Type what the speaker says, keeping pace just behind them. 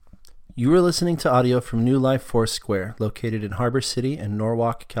You are listening to audio from New Life Foursquare, located in Harbor City and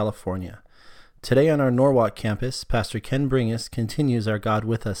Norwalk, California. Today on our Norwalk campus, Pastor Ken Bringus continues our God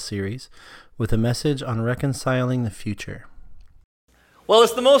With Us series with a message on reconciling the future. Well,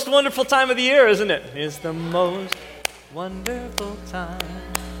 it's the most wonderful time of the year, isn't it? It's the most wonderful time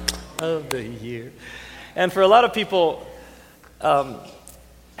of the year. And for a lot of people,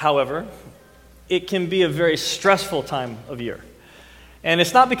 however, it can be a very stressful time of year. And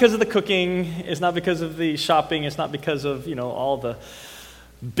it's not because of the cooking, it's not because of the shopping, it's not because of, all the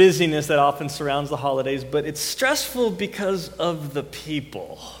busyness that often surrounds the holidays, but it's stressful because of the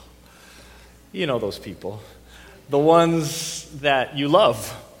people. You know those people. The ones that you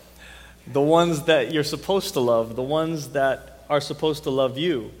love, the ones that you're supposed to love, the ones that are supposed to love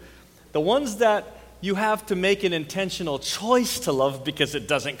you, the ones that you have to make an intentional choice to love because it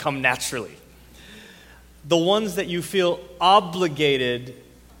doesn't come naturally. The ones that you feel obligated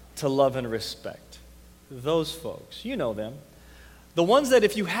to love and respect. Those folks, you know them. The ones that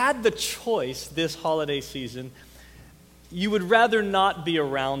if you had the choice this holiday season, you would rather not be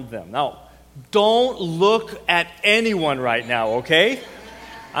around them. Now, don't look at anyone right now, okay?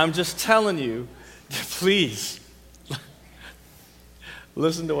 I'm just telling you, please,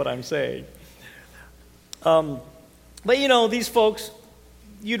 listen to what I'm saying. But these folks,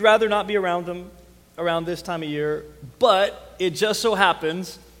 you'd rather not be around them around this time of year, but it just so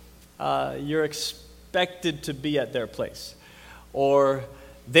happens you're expected to be at their place, or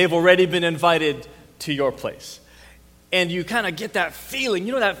they've already been invited to your place. And you kind of get that feeling,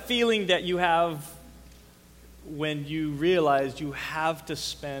 that feeling that you have when you realize you have to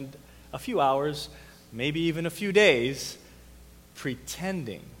spend a few hours, maybe even a few days,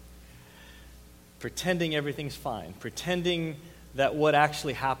 pretending everything's fine, pretending that what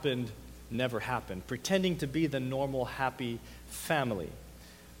actually happened never happened, pretending to be the normal, happy family,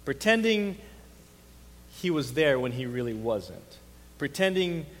 pretending he was there when he really wasn't,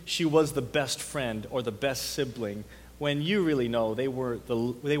 pretending she was the best friend or the best sibling when you really know they were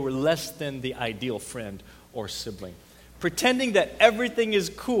less than the ideal friend or sibling, pretending that everything is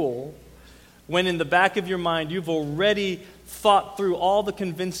cool when in the back of your mind you've already thought through all the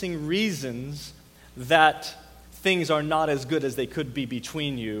convincing reasons that things are not as good as they could be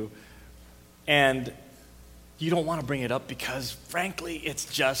between you. And you don't want to bring it up because, frankly, it's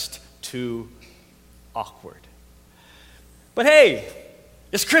just too awkward. But hey,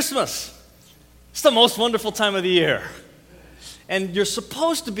 it's Christmas. It's the most wonderful time of the year. And you're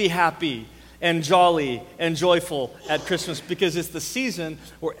supposed to be happy and jolly and joyful at Christmas because it's the season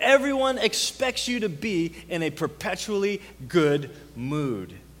where everyone expects you to be in a perpetually good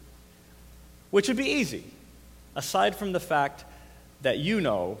mood. Which would be easy, aside from the fact that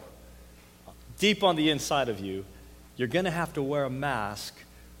deep on the inside of you, you're going to have to wear a mask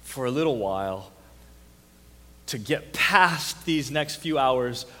for a little while to get past these next few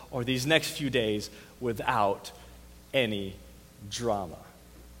hours or these next few days without any drama.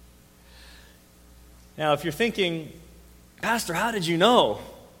 Now, if you're thinking, Pastor, how did you know?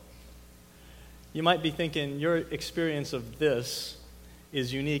 You might be thinking your experience of this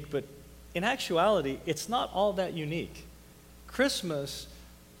is unique, but in actuality, it's not all that unique. Christmas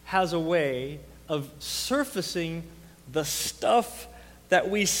has a way of surfacing the stuff that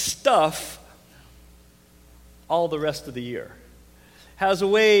we stuff all the rest of the year. Has a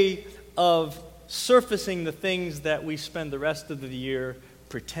way of surfacing the things that we spend the rest of the year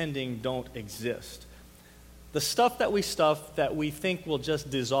pretending don't exist. The stuff that we stuff that we think will just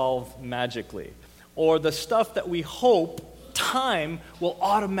dissolve magically, or the stuff that we hope time will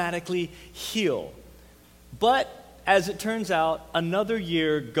automatically heal. But as it turns out, another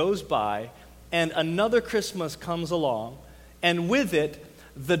year goes by and another Christmas comes along, and with it,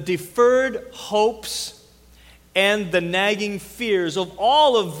 the deferred hopes and the nagging fears of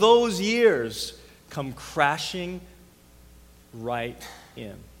all of those years come crashing right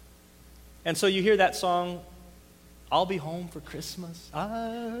in. And so you hear that song, I'll be home for Christmas,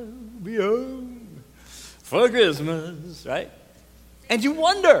 I'll be home for Christmas, right? And you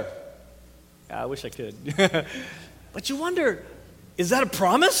wonder, I wish I could, but you wonder, is that a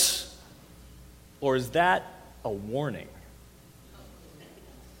promise? Or is that a warning?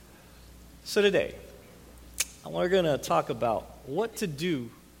 So today, we're going to talk about what to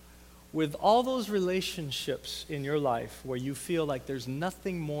do with all those relationships in your life where you feel like there's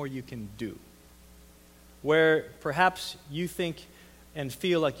nothing more you can do. Where perhaps you think and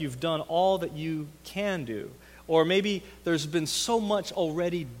feel like you've done all that you can do. Or maybe there's been so much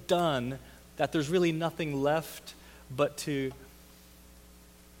already done that there's really nothing left but to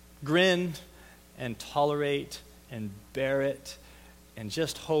grin and tolerate and bear it and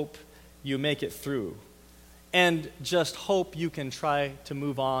just hope you make it through. And just hope you can try to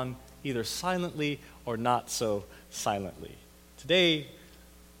move on either silently or not so silently. Today,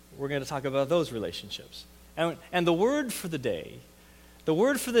 we're going to talk about those relationships. And the word for the day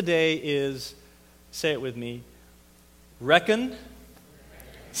is, say it with me, reconciliation.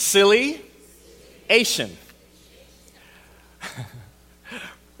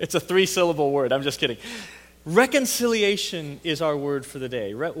 It's a 3-syllable word. I'm just kidding. Reconciliation is our word for the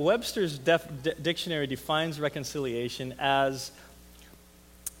day. Webster's dictionary defines reconciliation as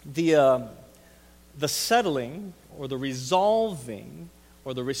the settling or the resolving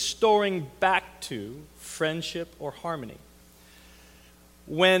or the restoring back to friendship or harmony.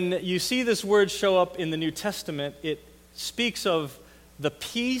 When you see this word show up in the New Testament, it speaks of the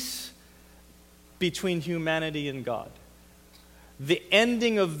peace between humanity and God. The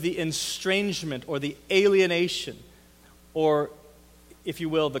ending of the estrangement or the alienation, or, if you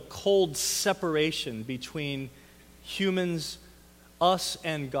will, the cold separation between humans, us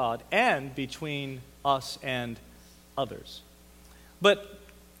and God, and between us and others. But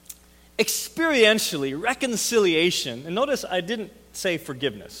experientially, reconciliation, and notice I didn't say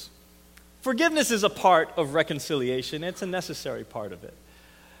forgiveness. Forgiveness is a part of reconciliation. It's a necessary part of it.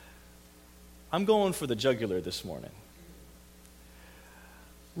 I'm going for the jugular this morning.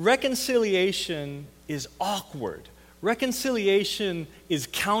 Reconciliation is awkward. Reconciliation is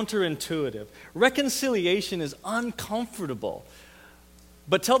counterintuitive. Reconciliation is uncomfortable.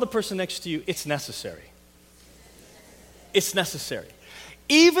 But tell the person next to you, it's necessary. It's necessary.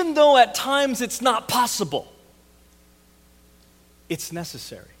 Even though at times it's not possible, it's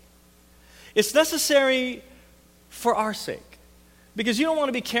necessary. It's necessary for our sake. Because you don't want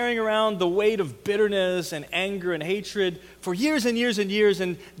to be carrying around the weight of bitterness and anger and hatred for years and years and years,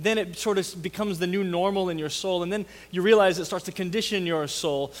 and then it sort of becomes the new normal in your soul, and then you realize it starts to condition your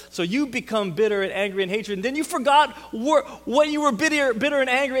soul. So you become bitter and angry and hatred, and then you forgot what you were bitter and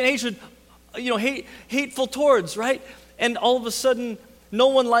angry and hatred, hateful towards, right? And all of a sudden, no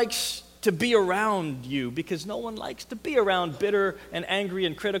one likes to be around you because no one likes to be around bitter and angry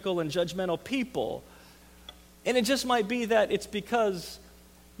and critical and judgmental people. And it just might be that it's because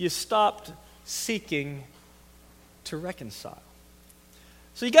you stopped seeking to reconcile.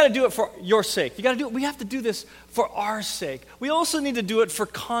 So you got to do it for your sake. We have to do this for our sake. We also need to do it for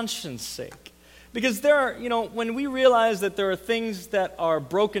conscience sake. Because there are, when we realize that there are things that are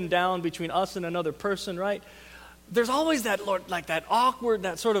broken down between us and another person, right? There's always that awkward,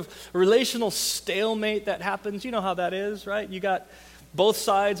 that sort of relational stalemate that happens. You know how that is, right? You got both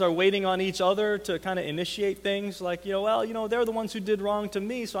sides are waiting on each other to kind of initiate things like, they're the ones who did wrong to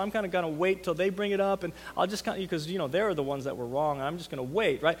me, so I'm kind of going to wait till they bring it up, and I'll just because, they're the ones that were wrong, I'm just going to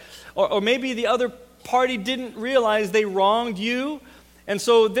wait, right? Or maybe the other party didn't realize they wronged you, and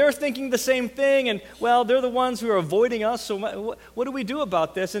so they're thinking the same thing, and, they're the ones who are avoiding us, so what do we do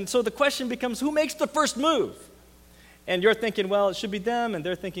about this? And so the question becomes, who makes the first move? And you're thinking, it should be them, and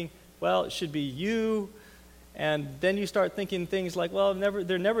they're thinking, it should be you. And then you start thinking things like,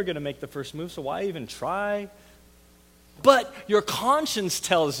 they're never going to make the first move, so why even try? But your conscience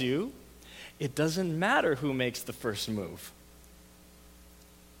tells you it doesn't matter who makes the first move.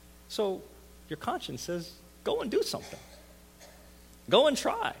 So your conscience says, go and do something. Go and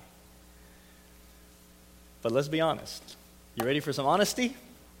try. But let's be honest. You ready for some honesty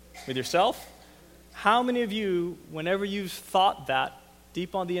with yourself? How many of you, whenever you've thought that,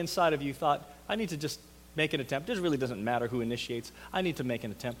 deep on the inside of you thought, I need to just make an attempt. It really doesn't matter who initiates. I need to make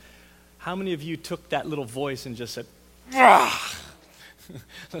an attempt. How many of you took that little voice and just said,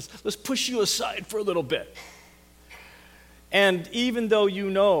 let's push you aside for a little bit? And even though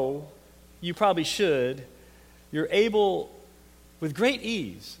you probably should, you're able, with great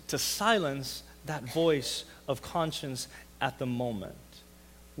ease, to silence that voice of conscience at the moment.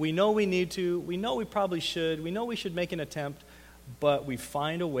 We know we need to. We know we probably should. We know we should make an attempt, but we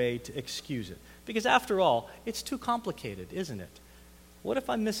find a way to excuse it. Because after all, it's too complicated, isn't it? What if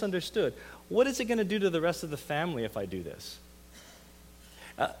I'm misunderstood? What is it going to do to the rest of the family if I do this?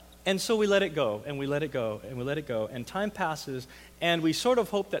 And so we let it go, and we let it go, and we let it go, and time passes, and we sort of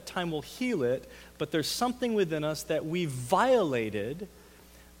hope that time will heal it, but there's something within us that we violated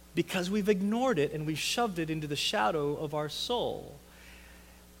because we've ignored it and we've shoved it into the shadow of our soul.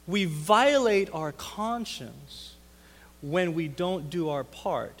 We violate our conscience when we don't do our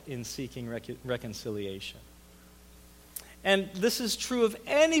part in seeking reconciliation. And this is true of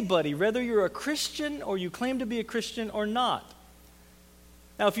anybody, whether you're a Christian or you claim to be a Christian or not.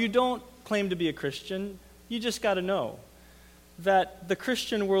 Now, if you don't claim to be a Christian, you just got to know that the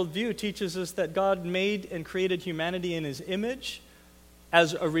Christian worldview teaches us that God made and created humanity in His image,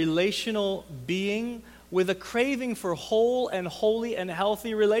 as a relational being with a craving for whole and holy and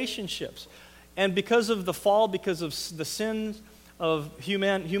healthy relationships. And because of the fall, because of the sins of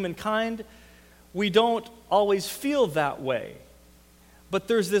humankind, we don't always feel that way. But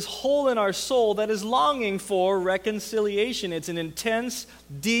there's this hole in our soul that is longing for reconciliation. It's an intense,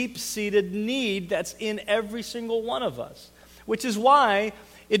 deep-seated need that's in every single one of us, which is why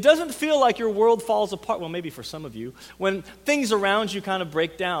it doesn't feel like your world falls apart. Well, maybe for some of you, when things around you kind of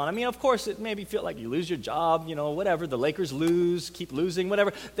break down. I mean, of course, it maybe feel like you lose your job, whatever. The Lakers lose, keep losing,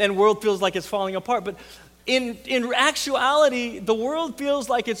 whatever. Then world feels like it's falling apart. But in actuality, the world feels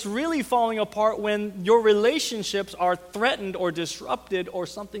like it's really falling apart when your relationships are threatened or disrupted or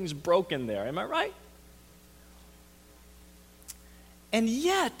something's broken there. Am I right? And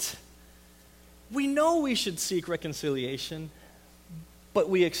yet, we know we should seek reconciliation, but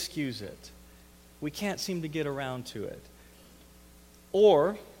we excuse it. We can't seem to get around to it.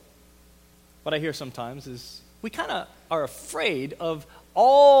 Or, what I hear sometimes is we kind of are afraid of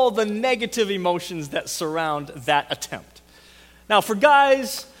all the negative emotions that surround that attempt. Now, for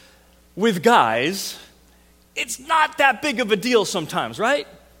guys with guys, it's not that big of a deal sometimes, right?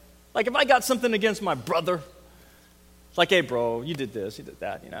 Like if I got something against my brother, it's like, hey, bro, you did this, you did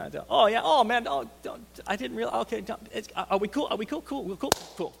that, Oh, yeah, oh, man, I didn't realize, okay, are we cool? Are we cool? Cool,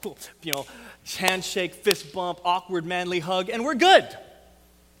 cool. Handshake, fist bump, awkward manly hug, and we're good.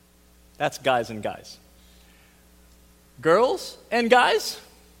 That's guys and guys. Girls and guys,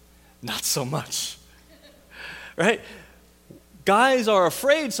 not so much, right? Guys are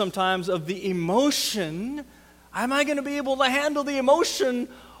afraid sometimes of the emotion. Am I going to be able to handle the emotion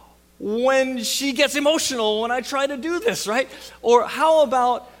when she gets emotional when I try to do this, right? Or how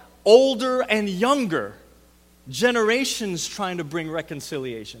about older and younger generations trying to bring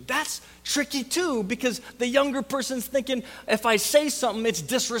reconciliation? That's tricky too, because the younger person's thinking, if I say something, it's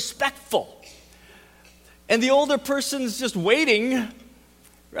disrespectful. And the older person's just waiting,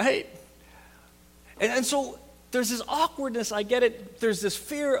 right? And so there's this awkwardness, I get it. There's this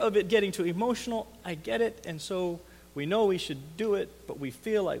fear of it getting too emotional, I get it. And so we know we should do it, but we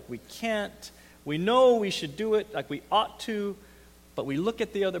feel like we can't. We know we should do it like we ought to, but we look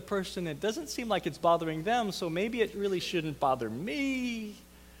at the other person, it doesn't seem like it's bothering them, so maybe it really shouldn't bother me.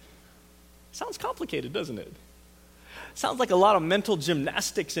 Sounds complicated, doesn't it? Sounds like a lot of mental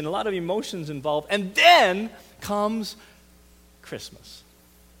gymnastics and a lot of emotions involved. And then comes Christmas.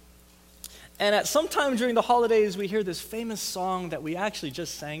 And at some time during the holidays, we hear this famous song that we actually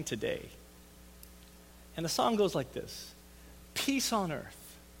just sang today. And the song goes like this: peace on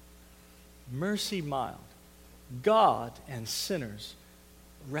earth, mercy mild, God and sinners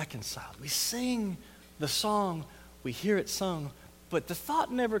reconciled. We sing the song, we hear it sung, but the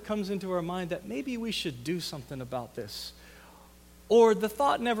thought never comes into our mind that maybe we should do something about this. Or the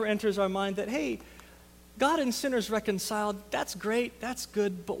thought never enters our mind that, hey, God and sinners reconciled, that's great, that's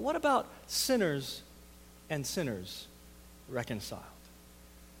good, but what about sinners and sinners reconciled?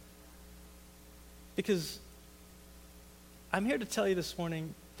 Because I'm here to tell you this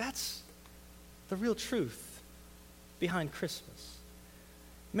morning, that's the real truth behind Christmas.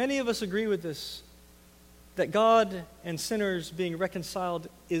 Many of us agree with this, that God and sinners being reconciled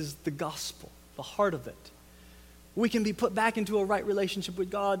is the gospel, the heart of it. We can be put back into a right relationship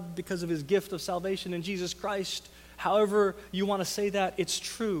with God because of his gift of salvation in Jesus Christ. However you want to say that, it's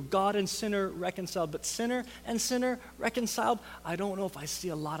true. God and sinner reconciled, but sinner and sinner reconciled, I don't know if I see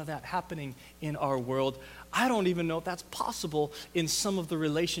a lot of that happening in our world. I don't even know if that's possible in some of the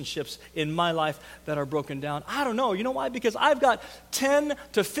relationships in my life that are broken down. I don't know. You know why? Because I've got 10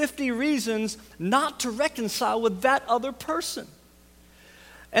 to 50 reasons not to reconcile with that other person.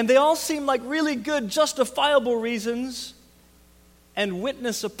 And they all seem like really good, justifiable reasons and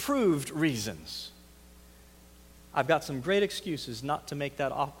witness-approved reasons. I've got some great excuses not to make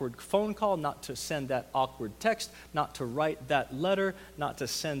that awkward phone call, not to send that awkward text, not to write that letter, not to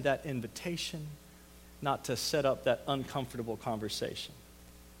send that invitation, not to set up that uncomfortable conversation.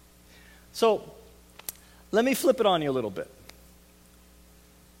 So, let me flip it on you a little bit.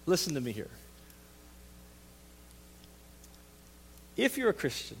 Listen to me here. If you're a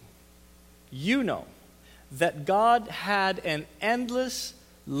Christian, you know that God had an endless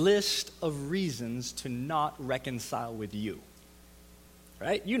list of reasons to not reconcile with you.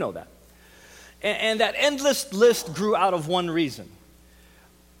 Right? You know that. And that endless list grew out of one reason.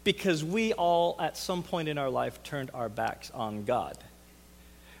 Because we all, at some point in our life, turned our backs on God.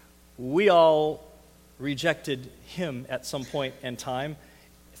 We all rejected him at some point in time.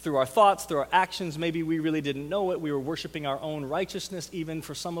 Through our thoughts, through our actions, maybe we really didn't know it. We were worshiping our own righteousness, even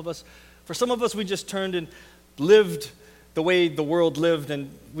for some of us. For some of us, we just turned and lived the way the world lived, and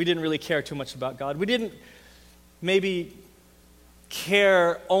we didn't really care too much about God. We didn't maybe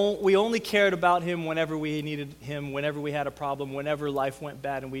care, we only cared about him whenever we needed him, whenever we had a problem, whenever life went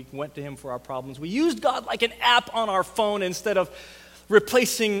bad and we went to him for our problems. We used God like an app on our phone instead of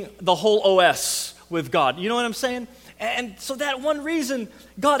replacing the whole OS with God. You know what I'm saying? And so that one reason,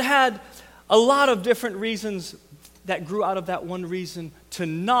 God had a lot of different reasons that grew out of that one reason to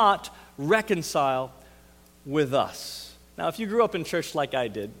not reconcile with us. Now, if you grew up in church like I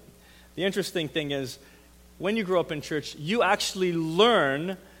did, the interesting thing is, when you grow up in church, you actually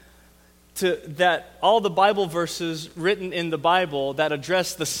learn that all the Bible verses written in the Bible that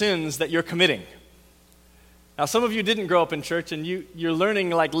address the sins that you're committing. Now, some of you didn't grow up in church, and you're learning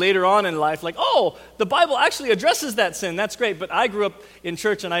like later on in life, like, oh, the Bible actually addresses that sin. That's great. But I grew up in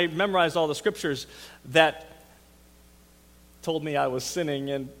church, and I memorized all the scriptures that told me I was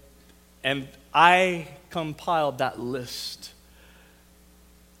sinning, and I compiled that list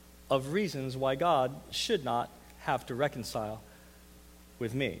of reasons why God should not have to reconcile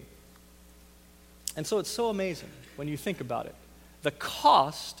with me. And so it's so amazing when you think about it. The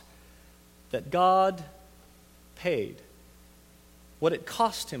cost that God paid, what it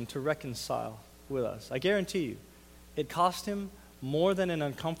cost him to reconcile with us. I guarantee you, it cost him more than an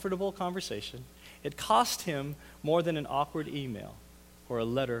uncomfortable conversation. It cost him more than an awkward email or a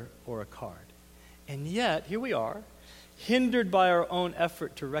letter or a card. And yet, here we are, hindered by our own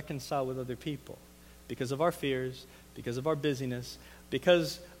effort to reconcile with other people because of our fears, because of our busyness,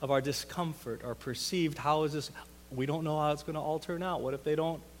 because of our discomfort, our perceived, how is this, we don't know how it's going to all turn out. What if they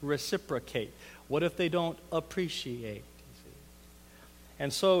don't reciprocate? What if they don't appreciate? You see?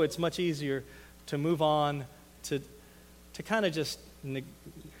 And so it's much easier to move on, to kind of just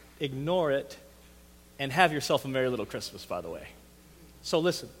ignore it and have yourself a merry little Christmas, by the way. So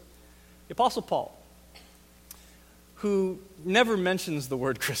listen, the Apostle Paul, who never mentions the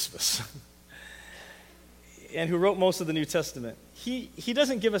word Christmas, and who wrote most of the New Testament, he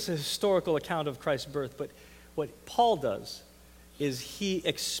doesn't give us a historical account of Christ's birth, but what Paul does is he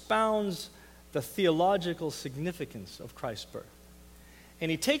expounds the theological significance of Christ's birth.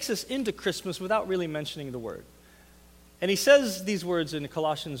 And he takes us into Christmas without really mentioning the word. And he says these words in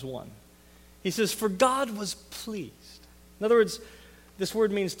Colossians 1. He says, "For God was pleased." In other words, this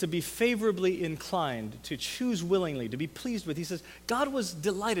word means to be favorably inclined, to choose willingly, to be pleased with. He says, God was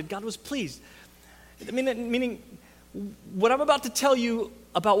delighted, God was pleased. Meaning, what I'm about to tell you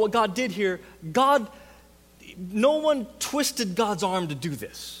about what God did here, no one twisted God's arm to do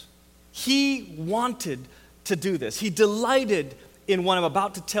this. He wanted to do this. He delighted in what I'm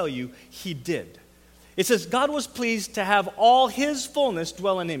about to tell you, he did. It says, God was pleased to have all his fullness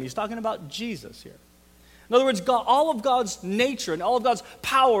dwell in him. He's talking about Jesus here. In other words, all of God's nature and all of God's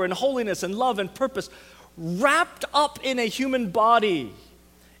power and holiness and love and purpose wrapped up in a human body,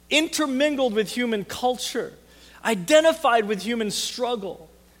 intermingled with human culture, identified with human struggle.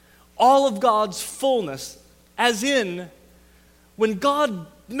 All of God's fullness, as in, when God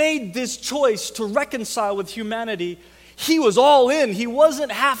made this choice to reconcile with humanity, he was all in. He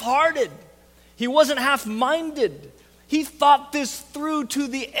wasn't half-hearted. He wasn't half-minded. He thought this through to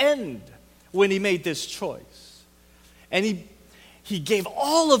the end when he made this choice. And he gave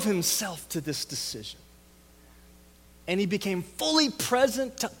all of himself to this decision. And he became fully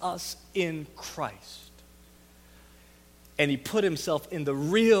present to us in Christ. And he put himself in the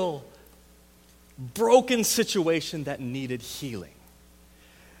real broken situation that needed healing.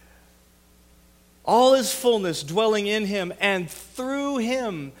 All his fullness dwelling in him, and through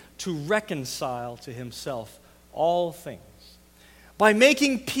him to reconcile to himself all things, by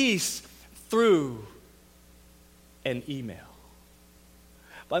making peace through an email,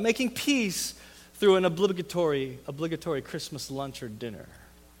 by making peace through an obligatory Christmas lunch or dinner,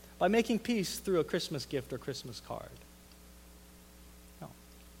 by making peace through a Christmas gift or Christmas card. No.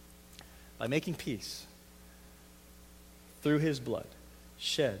 By making peace through his blood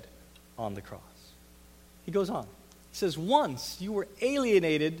shed on the cross. He goes on. He says, once you were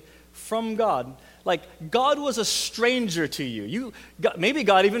alienated from God, like God was a stranger to you. Maybe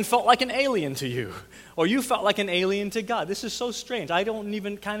God even felt like an alien to you, or you felt like an alien to God. This is so strange. I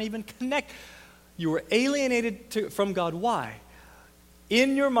can't even connect. You were alienated from God. Why?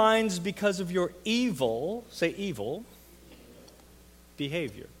 In your minds because of your evil, say evil,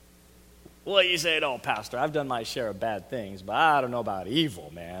 behavior. Well, you say, oh, Pastor, I've done my share of bad things, but I don't know about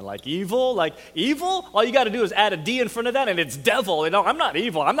evil, man. Like evil? All you got to do is add a D in front of that, and it's devil. You know, I'm not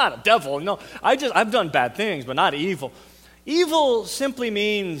evil. I'm not a devil. No, I've done bad things, but not evil. Evil simply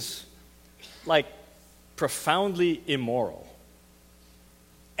means like profoundly immoral.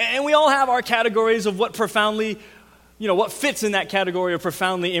 And we all have our categories of what profoundly what fits in that category of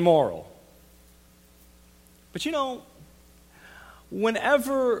profoundly immoral. But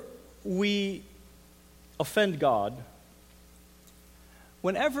whenever we offend God,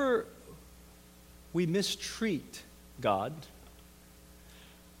 whenever we mistreat God,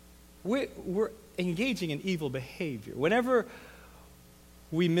 we're engaging in evil behavior. Whenever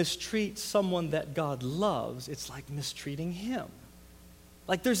we mistreat someone that God loves, it's like mistreating Him.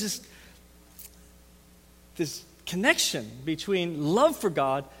 Like there's this connection between love for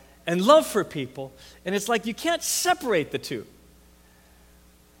God and love for people, and it's like you can't separate the two.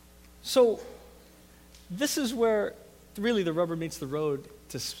 So this is where really the rubber meets the road,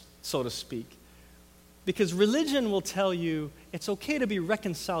 so to speak. Because religion will tell you it's okay to be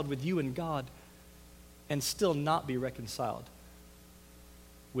reconciled with you and God and still not be reconciled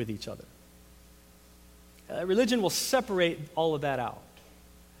with each other. Religion will separate all of that out.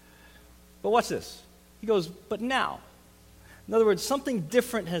 But watch this. He goes, but now. In other words, something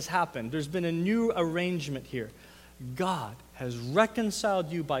different has happened. There's been a new arrangement here. God has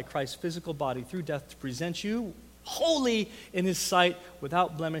reconciled you by Christ's physical body through death to present you holy in His sight,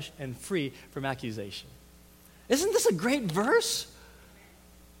 without blemish and free from accusation. Isn't this a great verse?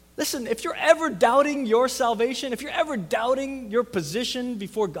 Listen, if you're ever doubting your salvation, if you're ever doubting your position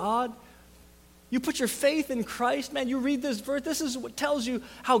before God, you put your faith in Christ, man, you read this verse, this is what tells you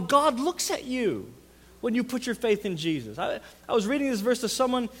how God looks at you when you put your faith in Jesus. I was reading this verse to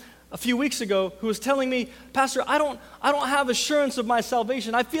someone a few weeks ago who was telling me, Pastor, I don't have assurance of my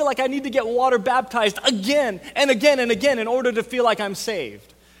salvation. I feel like I need to get water baptized again and again and again in order to feel like I'm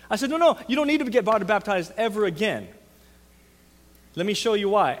saved. I said, no, you don't need to get water baptized ever again. Let me show you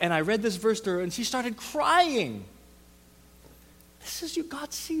why. And I read this verse to her, and she started crying. This is you.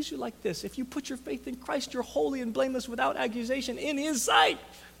 God sees you like this. If you put your faith in Christ, you're holy and blameless without accusation in His sight.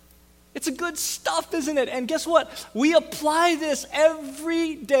 It's a good stuff, isn't it? And guess what? We apply this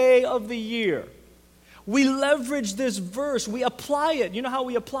every day of the year. We leverage this verse. We apply it. You know how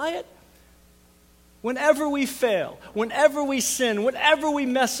we apply it? Whenever we fail, whenever we sin, whenever we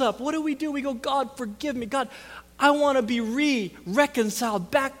mess up, what do? We go, God, forgive me. God, I want to be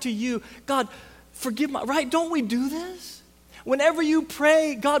reconciled back to you. God, forgive my, right? Don't we do this? Whenever you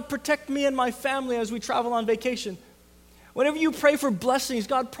pray, God, protect me and my family as we travel on vacation. Whenever you pray for blessings,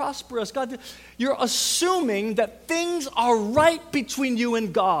 God, prosper us. God, you're assuming that things are right between you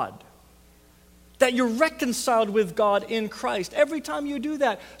and God. That you're reconciled with God in Christ every time you do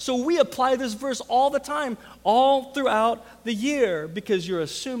that. So we apply this verse all the time, all throughout the year, because you're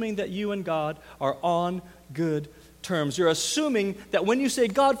assuming that you and God are on good terms. You're assuming that when you say,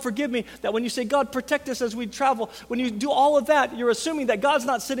 God, forgive me, that when you say, God, protect us as we travel, when you do all of that, you're assuming that God's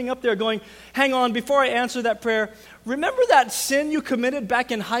not sitting up there going, hang on, before I answer that prayer, remember that sin you committed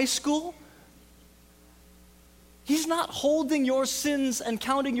back in high school? He's not holding your sins and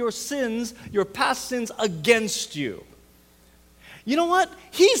counting your sins, your past sins, against you. You know what?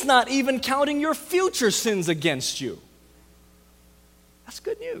 He's not even counting your future sins against you. That's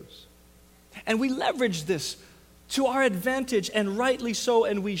good news. And we leverage this to our advantage, and rightly so,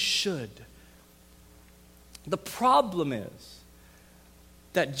 and we should. The problem is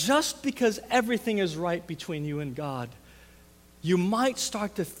that just because everything is right between you and God, you might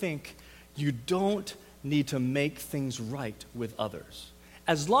start to think you don't need to make things right with others.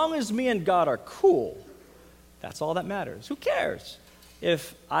 As long as me and God are cool, that's all that matters. Who cares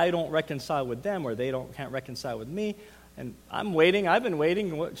if I don't reconcile with them or they can't reconcile with me? And I've been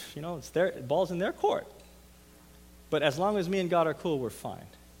waiting, it's their ball's in their court. But as long as me and God are cool, we're fine.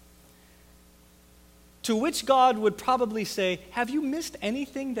 To which God would probably say, have you missed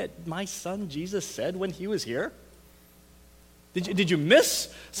anything that my son Jesus said when he was here? Did you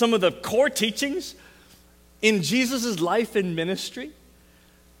miss some of the core teachings in Jesus' life and ministry?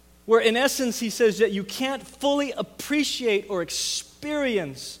 Where in essence he says that you can't fully appreciate or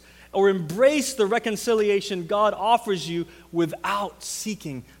experience or embrace the reconciliation God offers you without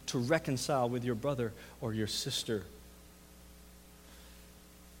seeking to reconcile with your brother or your sister.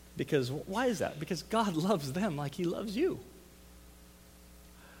 Because why is that? Because God loves them like He loves you.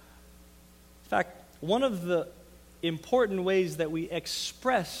 In fact, one of the important ways that we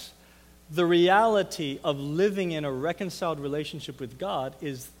express the reality of living in a reconciled relationship with God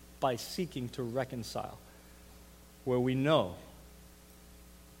is by seeking to reconcile, where we know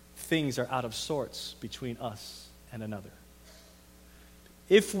things are out of sorts between us and another.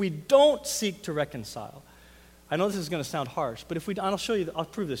 If we don't seek to reconcile, I know this is going to sound harsh, but I'll show you, I'll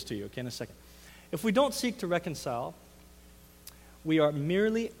prove this to you, okay, in a second. If we don't seek to reconcile, we are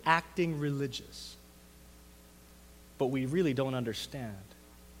merely acting religious, but we really don't understand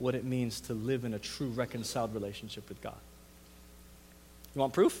what it means to live in a true reconciled relationship with God. You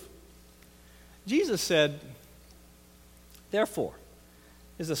want proof? Jesus said, therefore,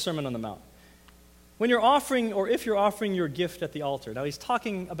 is the Sermon on the Mount. When you're offering, or if you're offering your gift at the altar, now he's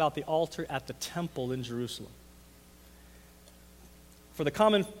talking about the altar at the temple in Jerusalem. For the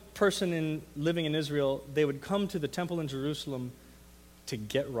common person living in Israel, they would come to the temple in Jerusalem to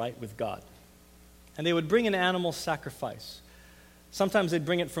get right with God. And they would bring an animal sacrifice. Sometimes they'd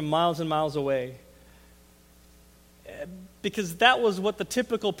bring it from miles and miles away, because that was what the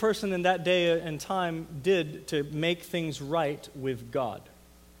typical person in that day and time did to make things right with God,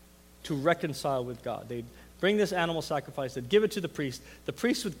 to reconcile with God. They'd bring this animal sacrifice, they'd give it to the priest. The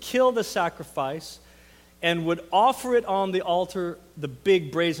priest would kill the sacrifice and would offer it on the altar, the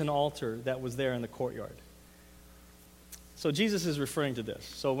big brazen altar that was there in the courtyard. So Jesus is referring to this.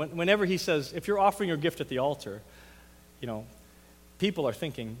 So whenever he says, if you're offering your gift at the altar, people are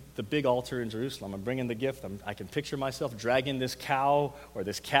thinking the big altar in Jerusalem. I'm bringing the gift. I can picture myself dragging this cow or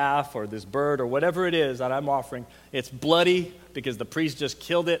this calf or this bird or whatever it is that I'm offering. It's bloody because the priest just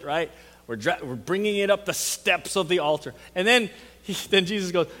killed it, right? We're bringing it up the steps of the altar. And then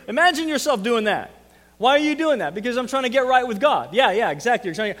Jesus goes, imagine yourself doing that. Why are you doing that? Because I'm trying to get right with God. Yeah, exactly.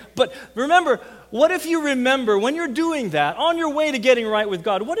 You're trying to but remember, what if you remember when you're doing that, on your way to getting right with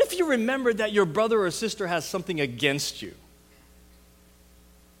God, what if you remember that your brother or sister has something against you?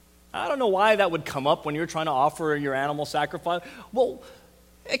 I don't know why that would come up when you're trying to offer your animal sacrifice. Well,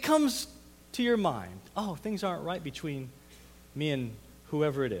 it comes to your mind. Oh, things aren't right between me and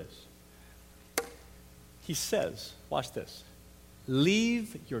whoever it is. He says, watch this,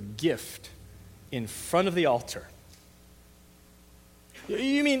 leave your gift in front of the altar.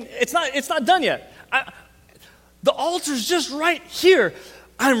 You mean it's not done yet? The altar's just right here.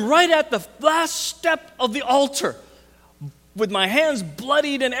 I'm right at the last step of the altar with my hands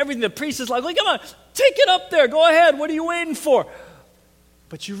bloodied and everything. The priest is like, come on, take it up there. Go ahead. What are you waiting for?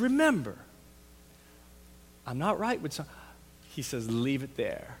 But you remember, I'm not right with some. He says, leave it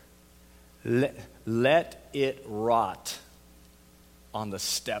there. Let it rot on the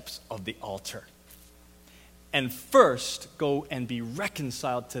steps of the altar. And first go and be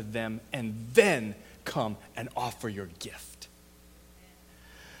reconciled to them, and then come and offer your gift.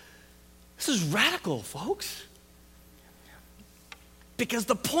 This is radical, folks. Because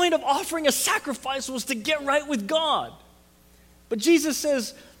the point of offering a sacrifice was to get right with God. But Jesus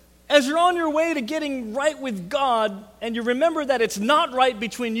says, as you're on your way to getting right with God, and you remember that it's not right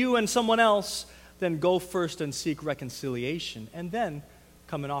between you and someone else, then go first and seek reconciliation, and then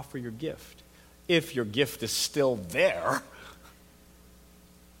come and offer your gift. If your gift is still there.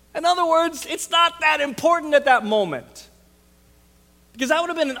 In other words, it's not that important at that moment. Because that would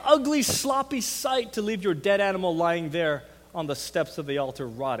have been an ugly, sloppy sight to leave your dead animal lying there on the steps of the altar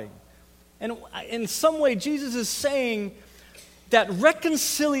rotting. And in some way, Jesus is saying that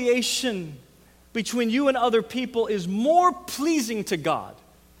reconciliation between you and other people is more pleasing to God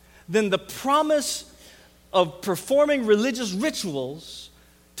than the promise of performing religious rituals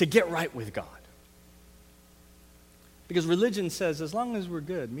to get right with God. Because religion says, as long as we're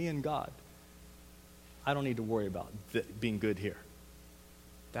good, me and God, I don't need to worry about being good here.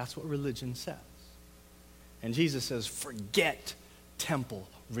 That's what religion says. And Jesus says, forget temple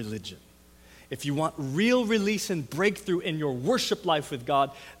religion. If you want real release and breakthrough in your worship life with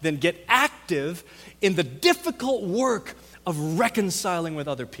God, then get active in the difficult work of reconciling with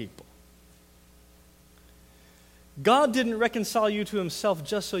other people. God didn't reconcile you to himself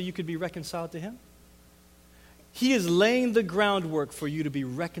just so you could be reconciled to him. He is laying the groundwork for you to be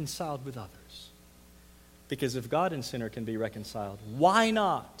reconciled with others. Because if God and sinner can be reconciled, why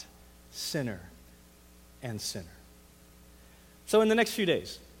not sinner and sinner? So in the next few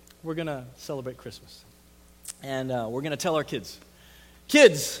days, we're going to celebrate Christmas. And we're going to tell our kids,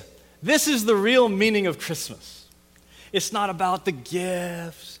 this is the real meaning of Christmas. It's not about the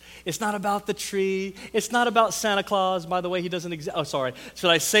gifts. It's not about the tree. It's not about Santa Claus. By the way, he doesn't exist. Oh, sorry. Should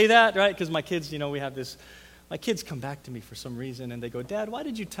I say that, right? Because my kids, we have this. My kids come back to me for some reason, and they go, Dad, why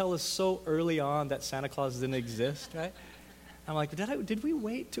did you tell us so early on that Santa Claus didn't exist, right? I'm like, did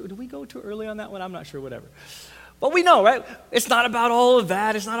we go too early on that one? I'm not sure, whatever. But we know, right? It's not about all of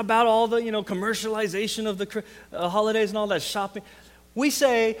that. It's not about all the, commercialization of the holidays and all that shopping. We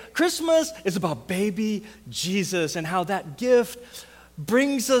say Christmas is about baby Jesus and how that gift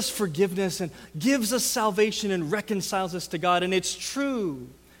brings us forgiveness and gives us salvation and reconciles us to God. And it's true.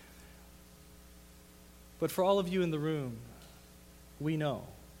 But for all of you in the room, we know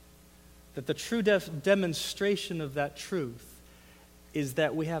that the true demonstration of that truth is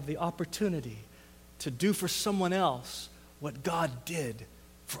that we have the opportunity to do for someone else what God did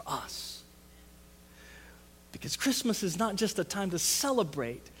for us. Because Christmas is not just a time to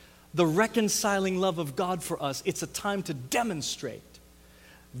celebrate the reconciling love of God for us. It's a time to demonstrate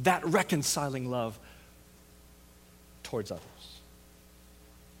that reconciling love towards others.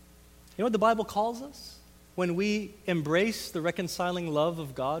 You know what the Bible calls us when we embrace the reconciling love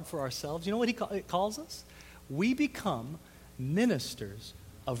of God for ourselves? You know what it calls us? We become ministers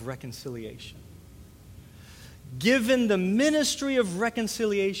of reconciliation. Given the ministry of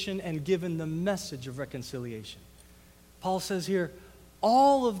reconciliation and given the message of reconciliation. Paul says here,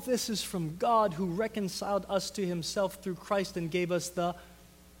 all of this is from God who reconciled us to himself through Christ and gave us the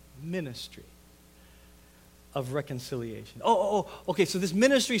ministry of reconciliation. Okay, so this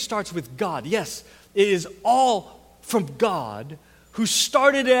ministry starts with God. Yes, it is all from God who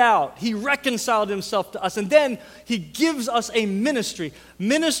started it out. He reconciled himself to us, and then he gives us a ministry.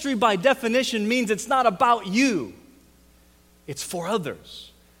 Ministry, by definition, means it's not about you. It's for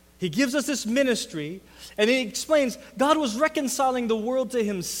others. He gives us this ministry, and he explains God was reconciling the world to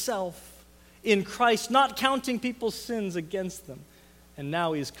himself in Christ, not counting people's sins against them. And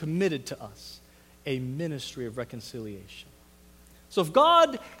now he is committed to us a ministry of reconciliation. So if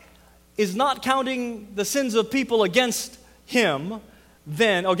God is not counting the sins of people against him,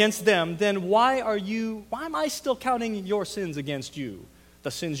 then why am I still counting your sins against you, the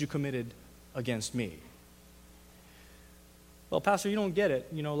sins you committed against me? Well, Pastor, you don't get it.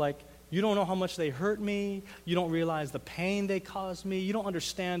 You don't know how much they hurt me. You don't realize the pain they caused me. You don't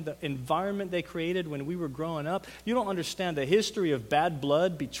understand the environment they created when we were growing up. You don't understand the history of bad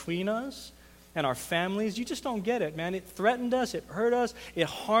blood between us and our families. You just don't get it, man. It threatened us. It hurt us. It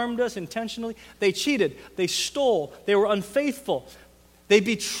harmed us intentionally. They cheated. They stole. They were unfaithful. They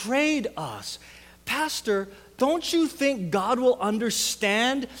betrayed us. Pastor, don't you think God will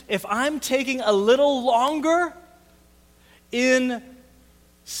understand if I'm taking a little longer in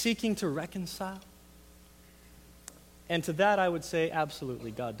seeking to reconcile? And to that I would say,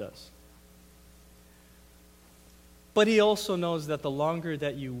 absolutely, God does. But he also knows that the longer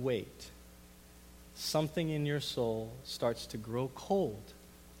that you wait, something in your soul starts to grow cold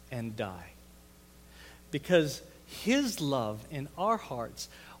and die. Because his love in our hearts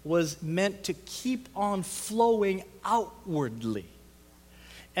was meant to keep on flowing outwardly.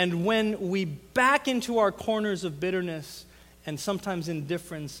 And when we back into our corners of bitterness and sometimes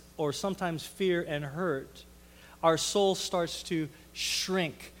indifference or sometimes fear and hurt, our soul starts to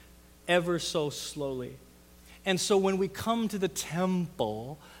shrink ever so slowly. And so when we come to the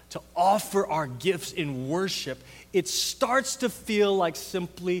temple to offer our gifts in worship, it starts to feel like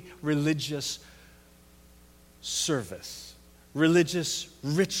simply religious service, religious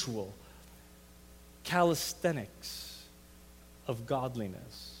ritual, calisthenics of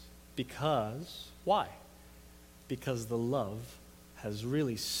godliness. Because, why? Because the love has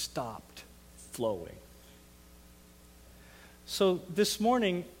really stopped flowing. So this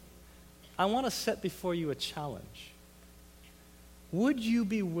morning, I want to set before you a challenge. Would you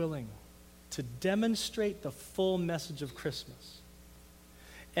be willing to demonstrate the full message of Christmas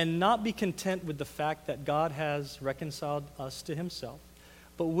and not be content with the fact that God has reconciled us to himself,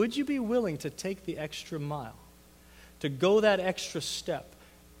 but would you be willing to take the extra mile, to go that extra step,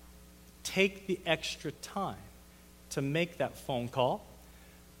 take the extra time to make that phone call,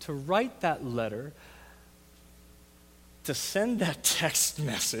 to write that letter, to send that text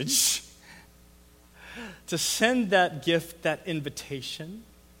message, to send that gift, that invitation,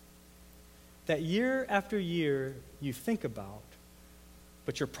 that year after year you think about,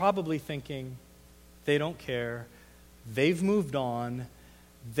 but you're probably thinking, they don't care, they've moved on,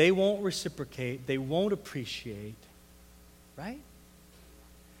 they won't reciprocate, they won't appreciate, right?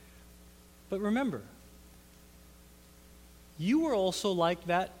 But remember, you were also like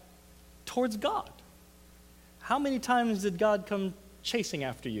that towards God. How many times did God come chasing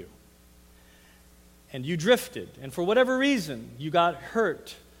after you? And you drifted, and for whatever reason, you got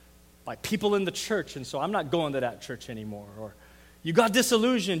hurt by people in the church, and so I'm not going to that church anymore. Or you got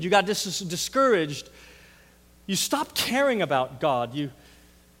disillusioned, you got discouraged. You stopped caring about God. You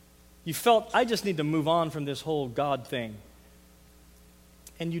felt, I just need to move on from this whole God thing.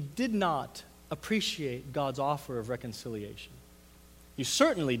 And you did not appreciate God's offer of reconciliation. You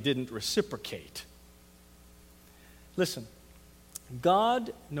certainly didn't reciprocate. Listen,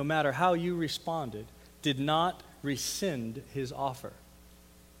 God, no matter how you responded, did not rescind his offer.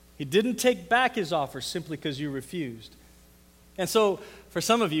 He didn't take back his offer simply because you refused. And so, for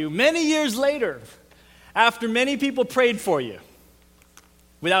some of you, many years later, after many people prayed for you,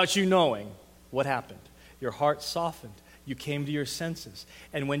 without you knowing, what happened? Your heart softened. You came to your senses.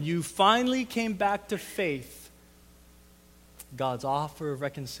 And when you finally came back to faith, God's offer of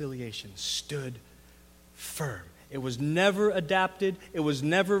reconciliation stood firm. It was never adapted. It was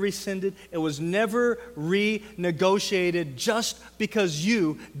never rescinded. It was never renegotiated just because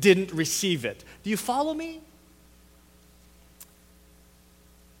you didn't receive it. Do you follow me?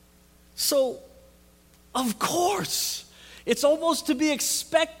 So, of course, it's almost to be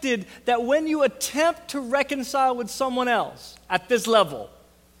expected that when you attempt to reconcile with someone else at this level,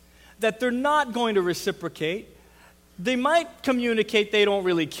 that they're not going to reciprocate. They might communicate they don't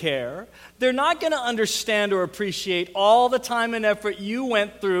really care. They're not going to understand or appreciate all the time and effort you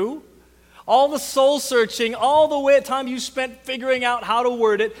went through, all the soul searching, all the time you spent figuring out how to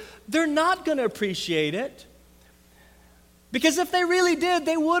word it. They're not going to appreciate it. Because if they really did,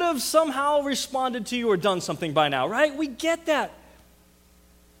 they would have somehow responded to you or done something by now, right? We get that.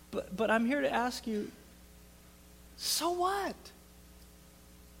 But I'm here to ask you, so what?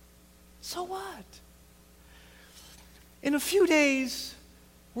 So what? In a few days,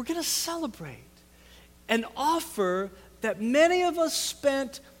 we're going to celebrate an offer that many of us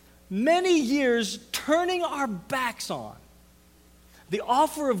spent many years turning our backs on. The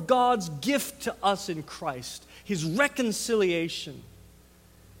offer of God's gift to us in Christ, His reconciliation.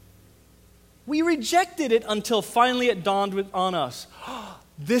 We rejected it until finally it dawned on us.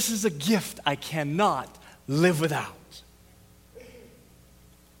 This is a gift I cannot live without.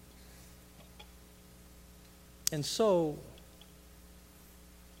 And so,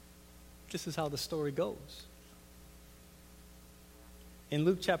 this is how the story goes. In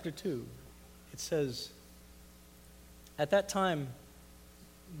Luke chapter 2, it says, at that time,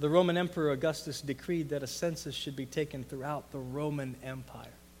 the Roman Emperor Augustus decreed that a census should be taken throughout the Roman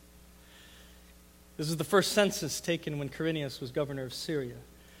Empire. This is the first census taken when Quirinius was governor of Syria,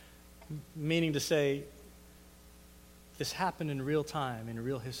 meaning to say, this happened in real time, in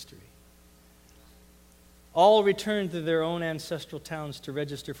real history. All returned to their own ancestral towns to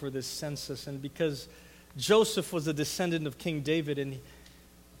register for this census, and because Joseph was a descendant of King David, and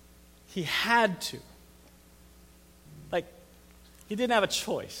he had to, he didn't have a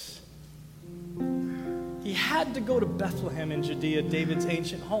choice. He had to go to Bethlehem in Judea, David's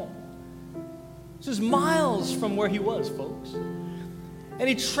ancient home. This is miles from where he was, folks. And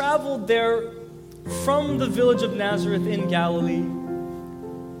he traveled there from the village of Nazareth in Galilee,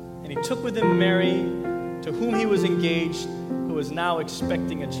 and he took with him Mary, to whom he was engaged, who was now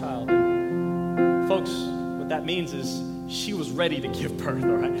expecting a child. Folks, what that means is she was ready to give birth,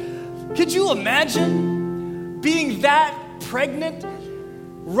 all right? Could you imagine being that pregnant,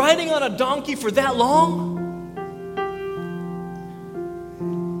 riding on a donkey for that long?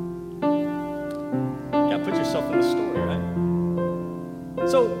 Yeah, put yourself in the story, right?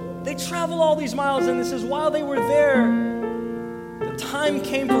 So they travel all these miles, and it says while they were there, the time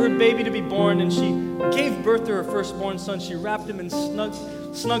came for her baby to be born, and she gave birth to her firstborn son. She wrapped him in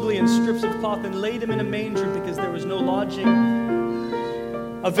snugly in strips of cloth and laid him in a manger because there was no lodging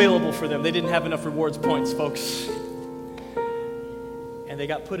available for them. They didn't have enough rewards points, folks. And they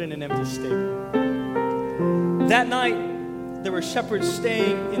got put in an empty stable. That night, there were shepherds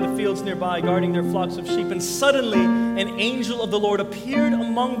staying in the fields nearby, guarding their flocks of sheep, and suddenly an angel of the Lord appeared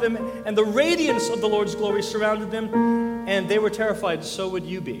among them, and the radiance of the Lord's glory surrounded them, and they were terrified. So would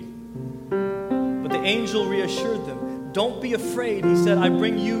you be. But the angel reassured them. Don't be afraid, he said. I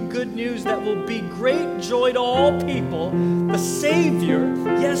bring you good news that will be great joy to all people. The Savior,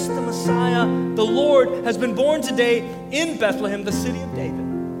 yes, the Messiah, the Lord, has been born today in Bethlehem, the city of David.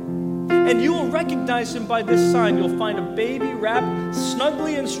 And you will recognize him by this sign. You'll find a baby wrapped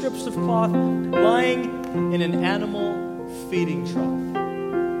snugly in strips of cloth, lying in an animal feeding trough.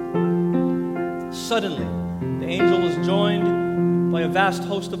 Suddenly, the angel was joined by a vast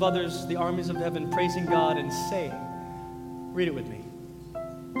host of others, the armies of heaven, praising God and saying, read it with me.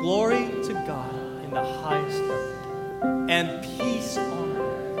 Glory to God in the highest heaven, and peace on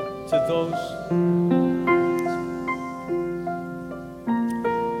earth to those.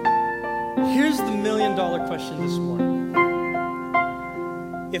 Here's the million-dollar question this morning.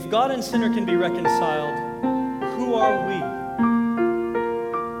 If God and sinner can be reconciled, who are we?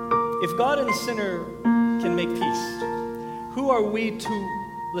 If God and sinner can make peace, who are we to,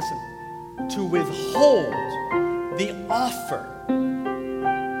 listen, to withhold the offer,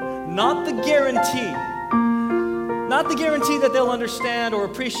 not the guarantee. Not the guarantee that they'll understand or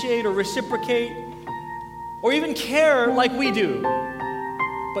appreciate or reciprocate or even care like we do.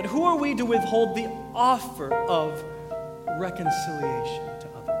 But who are we to withhold the offer of reconciliation to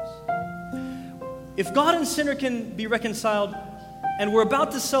others? If God and sinner can be reconciled, and we're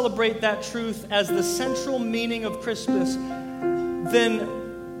about to celebrate that truth as the central meaning of Christmas, then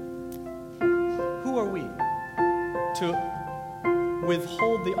who are we to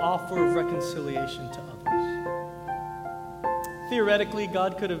withhold the offer of reconciliation to others. Theoretically,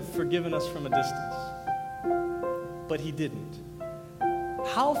 God could have forgiven us from a distance, but he didn't.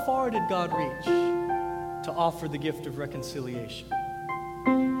 How far did God reach to offer the gift of reconciliation?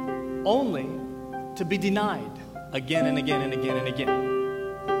 Only to be denied again and again and again and again.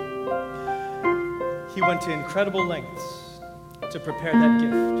 He went to incredible lengths to prepare that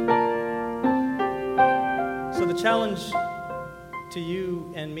gift. So the challenge to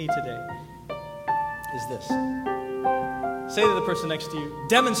you and me today is this. Say to the person next to you,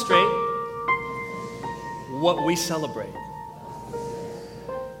 demonstrate what we celebrate.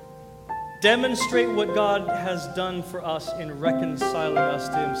 Demonstrate what God has done for us in reconciling us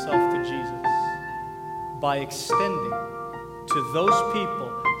to himself, to Jesus, by extending to those people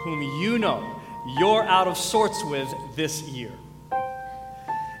whom you know you're out of sorts with this year.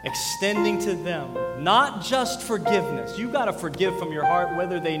 Extending to them, not just forgiveness. You got to forgive from your heart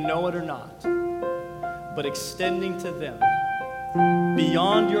whether they know it or not. But extending to them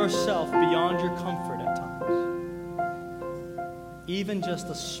beyond yourself, beyond your comfort at times. Even just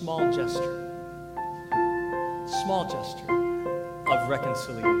a small gesture of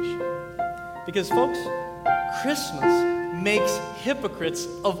reconciliation. Because folks, Christmas makes hypocrites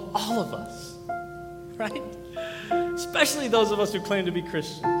of all of us, right? Especially those of us who claim to be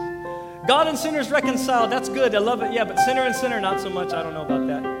Christians. God and sinners reconciled, that's good, I love it, yeah, but sinner and sinner, not so much, I don't know about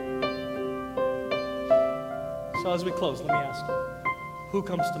that. So as we close, let me ask you, who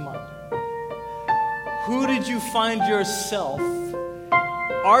comes to mind? Who did you find yourself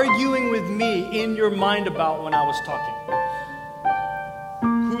arguing with me in your mind about when I was talking?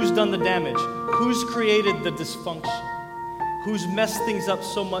 Who's done the damage? Who's created the dysfunction? Who's messed things up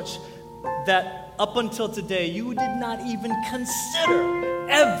so much that up until today you did not even consider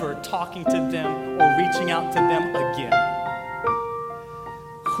ever talking to them or reaching out to them again?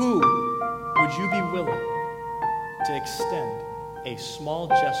 Who would you be willing to extend a small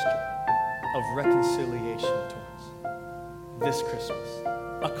gesture of reconciliation towards this Christmas?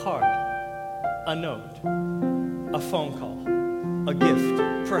 A card, a note, a phone call, a gift,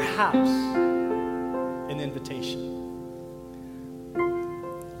 perhaps an invitation.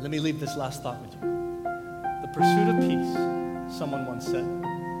 Let me leave this last thought with you. The pursuit of peace, someone once said,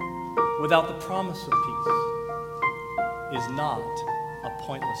 without the promise of peace is not a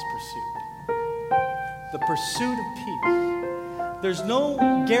pointless pursuit. The pursuit of peace, there's no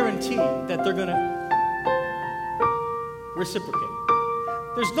guarantee that they're going to reciprocate.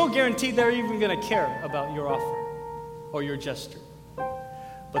 There's no guarantee they're even going to care about your offer or your gesture.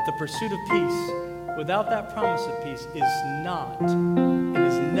 But the pursuit of peace, without that promise of peace, is not and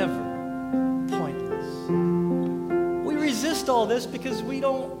is never pointless. We resist all this because we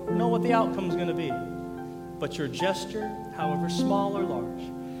don't know what the outcome is going to be. But your gesture, however small or large,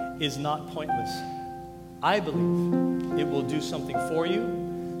 is not pointless. I believe it will do something for you.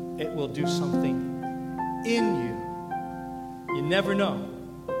 It will do something in you. You never know.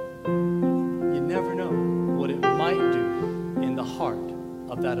 You never know what it might do in the heart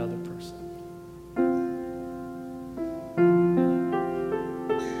of that other person.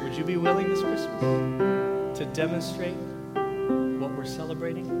 Would you be willing this Christmas to demonstrate what we're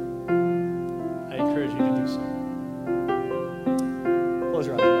celebrating? I encourage you to do so. Close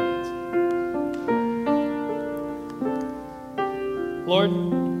your eyes, audience. Lord,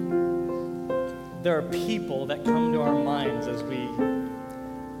 there are people that come to our minds as we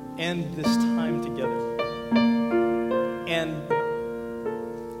end this time together. And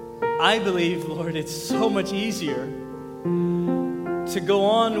I believe, Lord, it's so much easier to go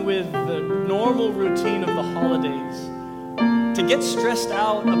on with the normal routine of the holidays, to get stressed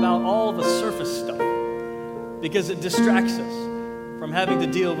out about all the surface stuff, because it distracts us from having to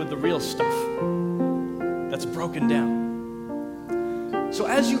deal with the real stuff that's broken down. So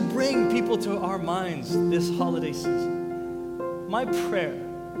as you bring people to our minds this holiday season, my prayer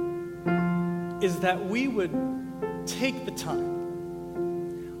is that we would take the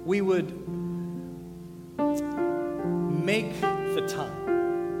time, we would make the time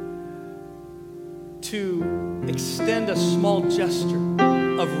to extend a small gesture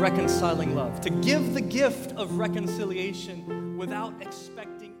of reconciling love, to give the gift of reconciliation without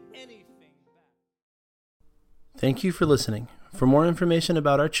expecting anything back. Thank you for listening. For more information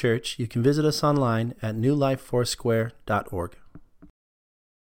about our church, you can visit us online at newlifefoursquare.org.